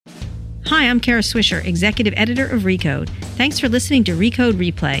Hi, I'm Kara Swisher, Executive Editor of Recode. Thanks for listening to Recode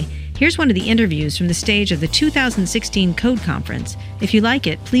Replay. Here's one of the interviews from the stage of the 2016 Code Conference. If you like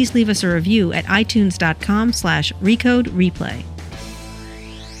it, please leave us a review at itunes.com/RecodeReplay.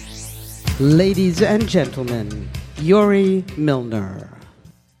 Ladies and gentlemen, Yuri Milner.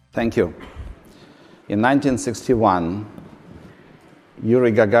 Thank you. In 1961,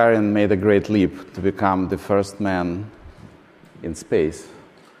 Yuri Gagarin made a great leap to become the first man in space.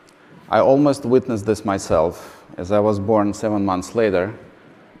 I almost witnessed this myself, as I was born 7 months later,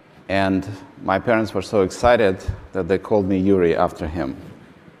 and my parents were so excited that they called me Yuri after him.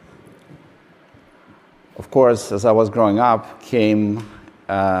 Of course, as I was growing up, came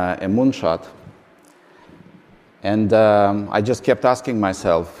a moonshot, and I just kept asking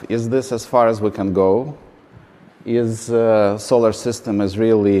myself, is this as far as we can go? Is solar system is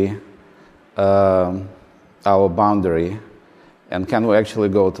really our boundary? And can we actually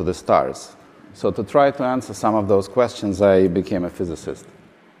go to the stars? So to try to answer some of those questions, I became a physicist.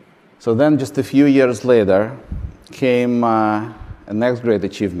 So then just a few years later came a next great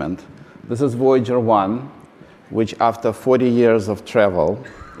achievement. This is Voyager 1, which after 40 years of travel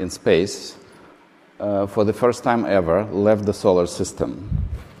in space, for the first time ever, left the solar system.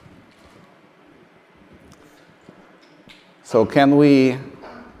 So can we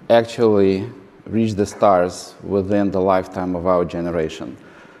actually reach the stars within the lifetime of our generation?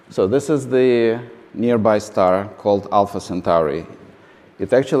 So this is the nearby star called Alpha Centauri.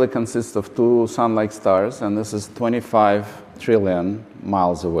 It actually consists of two sun-like stars, and this is 25 trillion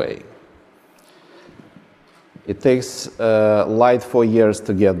miles away. It takes light 4 years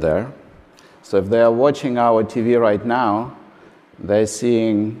to get there. So if they are watching our TV right now, they're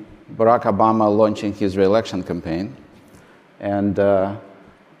seeing Barack Obama launching his re-election campaign, and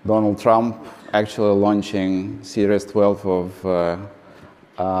Donald Trump actually launching Series 12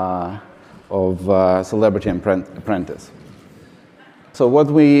 of Celebrity Apprentice. So what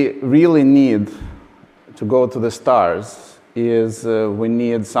we really need to go to the stars is we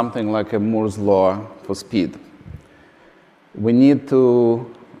need something like a Moore's law for speed. We need to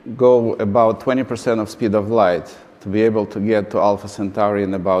go about 20% of speed of light to be able to get to Alpha Centauri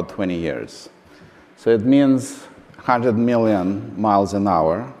in about 20 years. So it means 100 million miles an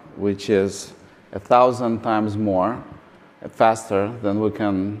hour, which is 1,000 times more, faster than we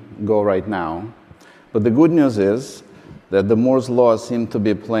can go right now. But the good news is that the Moore's law seemed to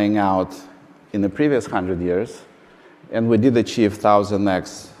be playing out in the previous 100 years, and we did achieve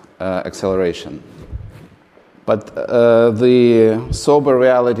 1,000x acceleration. But the sober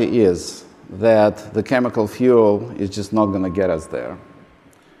reality is that the chemical fuel is just not going to get us there.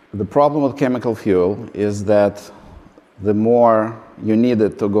 The problem with chemical fuel is that the more you need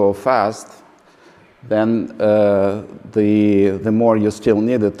it to go fast, then the more you still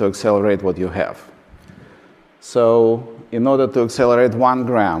need it to accelerate what you have. So in order to accelerate 1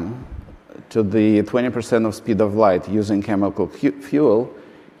 gram to the 20% of speed of light using chemical fuel,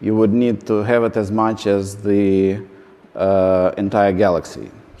 you would need to have it as much as the entire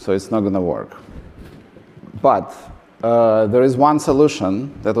galaxy. So it's not going to work. But there is one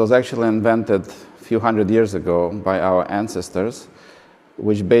solution that was actually invented a few hundred years ago by our ancestors,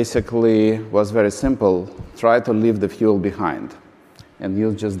 which basically was very simple: try to leave the fuel behind and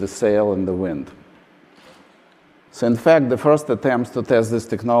use just the sail and the wind. So in fact, the first attempts to test this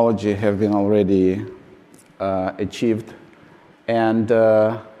technology have been already achieved, and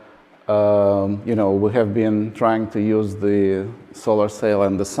we have been trying to use the solar sail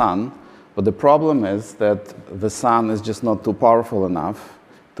and the sun, but the problem is that the sun is just not too powerful enough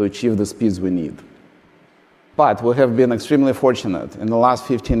to achieve the speeds we need. But we have been extremely fortunate in the last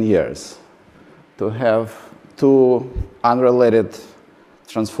 15 years to have two unrelated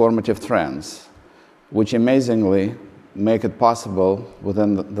transformative trends, which amazingly make it possible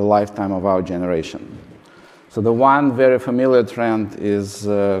within the lifetime of our generation. So the one very familiar trend is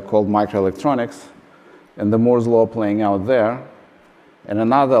called microelectronics, and the Moore's law playing out there. And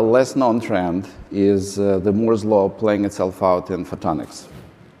another less known trend is the Moore's law playing itself out in photonics.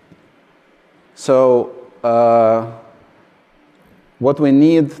 So what we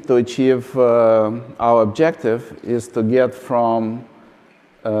need to achieve our objective is to get from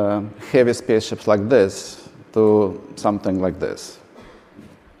heavy spaceships like this to something like this.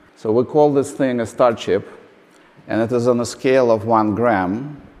 So we call this thing a Starship, and it is on a scale of 1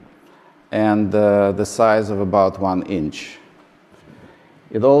 gram and the size of about 1 inch.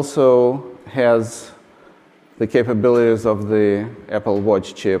 It also has the capabilities of the Apple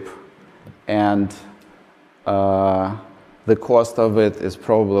Watch chip, and the cost of it is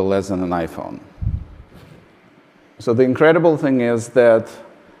probably less than an iPhone. So the incredible thing is that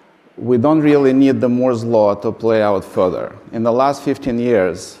we don't really need the Moore's law to play out further. In the last 15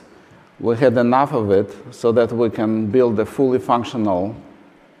 years, we had enough of it so that we can build a fully functional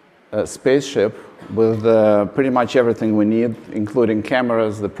spaceship with pretty much everything we need, including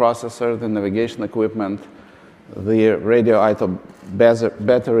cameras, the processor, the navigation equipment, the radioisotope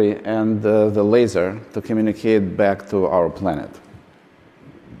battery, and the laser to communicate back to our planet.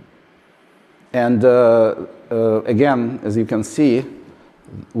 And again, as you can see,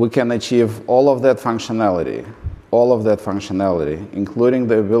 we can achieve all of that functionality, including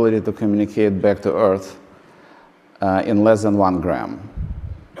the ability to communicate back to Earth in less than 1 gram.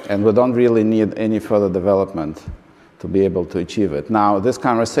 And we don't really need any further development to be able to achieve it. Now, this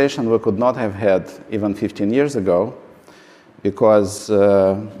conversation we could not have had even 15 years ago, because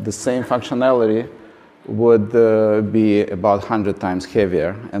the same functionality would be about 100 times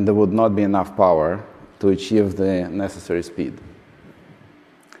heavier, and there would not be enough power to achieve the necessary speed.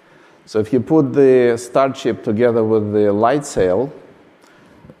 So if you put the start chip together with the light sail,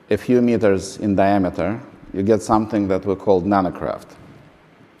 a few meters in diameter, you get something that we call nanocraft.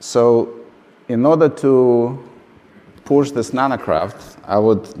 So in order to push this nanocraft, I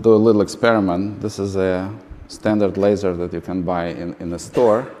would do a little experiment. This is a standard laser that you can buy in the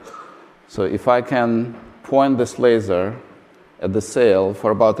store. So if I can point this laser at the sail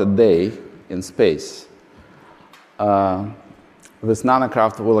for about a day in space, this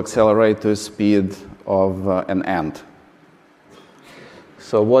nanocraft will accelerate to a speed of an ant.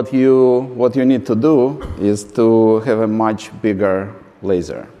 So what you need to do is to have a much bigger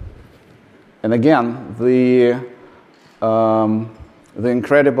laser. And again, the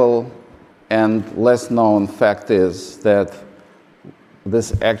incredible and less known fact is that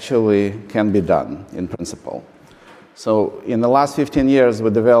this actually can be done in principle. So in the last 15 years, we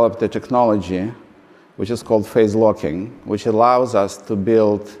developed a technology which is called phase locking, which allows us to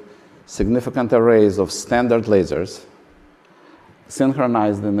build significant arrays of standard lasers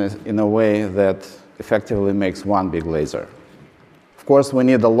synchronized in a way that effectively makes one big laser. Of course, we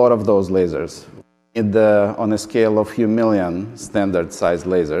need a lot of those lasers. We need, on a scale of few million standard-sized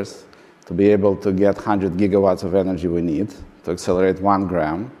lasers, to be able to get 100 gigawatts of energy we need to accelerate 1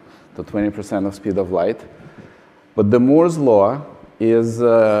 gram to 20% of speed of light. But the Moore's law is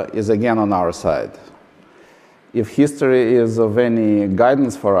again on our side. If history is of any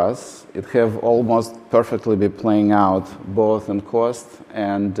guidance for us, it have almost perfectly been playing out both in cost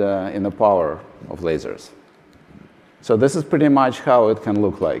and in the power of lasers. So this is pretty much how it can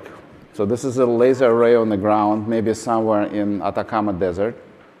look like. So this is a laser array on the ground, maybe somewhere in Atacama Desert.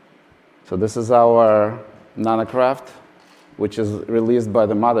 So this is our nanocraft, which is released by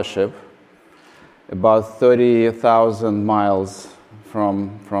the mothership about 30,000 miles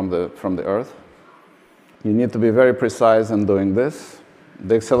from the Earth. You need to be very precise in doing this.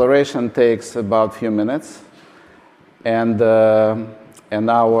 The acceleration takes about a few minutes, and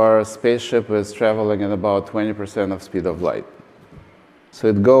our spaceship is traveling at about 20% of speed of light. So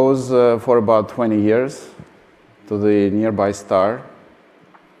it goes for about 20 years to the nearby star.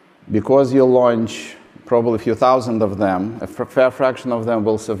 Because you launch probably a few thousand of them, a fair fraction of them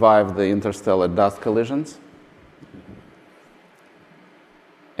will survive the interstellar dust collisions.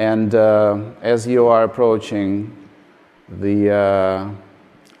 And as you are approaching the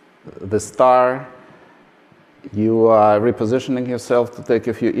star, you are repositioning yourself to take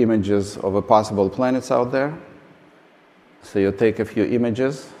a few images of the possible planets out there. So you take a few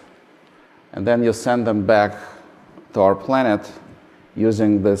images, and then you send them back to our planet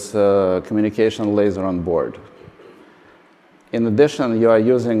using this communication laser on board. In addition, you are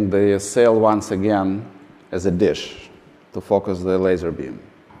using the sail once again as a dish to focus the laser beam.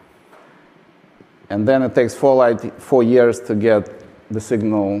 And then it takes 4 years to get the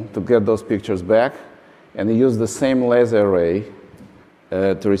signal, to get those pictures back, and you use the same laser array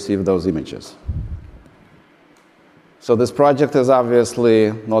to receive those images. So this project is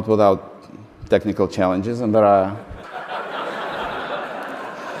obviously not without technical challenges, and there are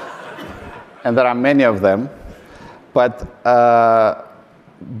many of them. But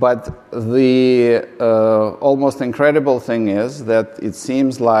the almost incredible thing is that it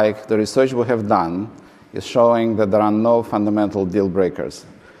seems like the research we have done is showing that there are no fundamental deal breakers.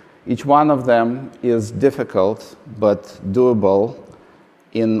 Each one of them is difficult but doable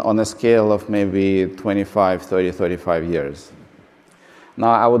on a scale of maybe 25, 30, 35 years.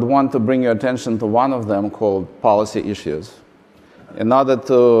 Now, I would want to bring your attention to one of them called policy issues. In order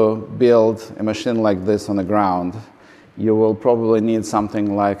to build a machine like this on the ground, you will probably need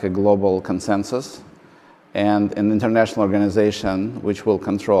something like a global consensus and an international organization which will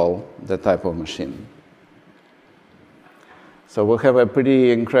control that type of machine. So we have a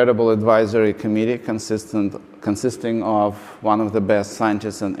pretty incredible advisory committee consisting of one of the best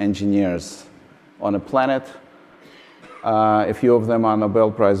scientists and engineers on the planet. A few of them are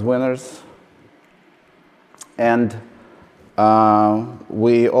Nobel Prize winners. And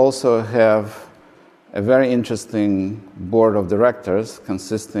we also have a very interesting board of directors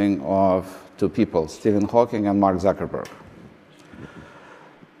consisting of two people, Stephen Hawking and Mark Zuckerberg.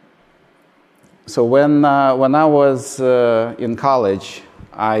 So when I was in college,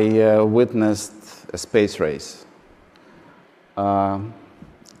 I witnessed a space race. At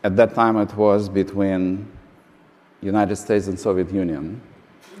that time, it was between United States and Soviet Union.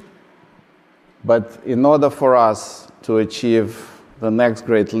 But in order for us to achieve the next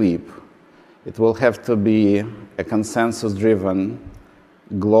great leap, it will have to be a consensus-driven,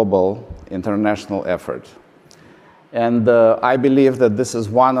 global, international effort. And I believe that this is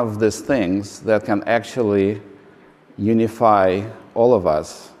one of these things that can actually unify all of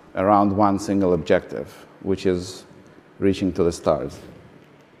us around one single objective, which is reaching to the stars.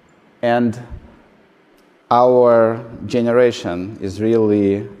 And our generation is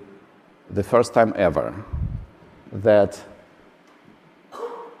really the first time ever that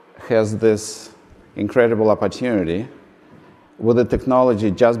has this incredible opportunity with the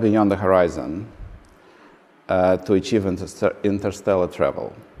technology just beyond the horizon to achieve interstellar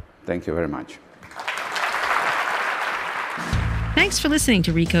travel. Thank you very much. Thanks for listening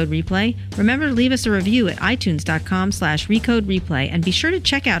to Recode Replay. Remember to leave us a review at itunes.com/RecodeReplay, and be sure to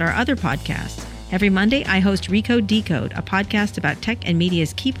check out our other podcasts. Every Monday, I host Recode Decode, a podcast about tech and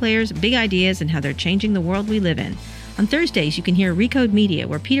media's key players, big ideas, and how they're changing the world we live in. On Thursdays, you can hear Recode Media,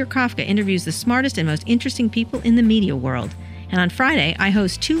 where Peter Kafka interviews the smartest and most interesting people in the media world. And on Friday, I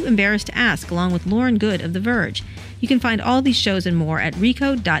host Too Embarrassed to Ask, along with Lauren Good of The Verge. You can find all these shows and more at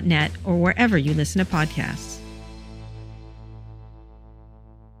recode.net or wherever you listen to podcasts.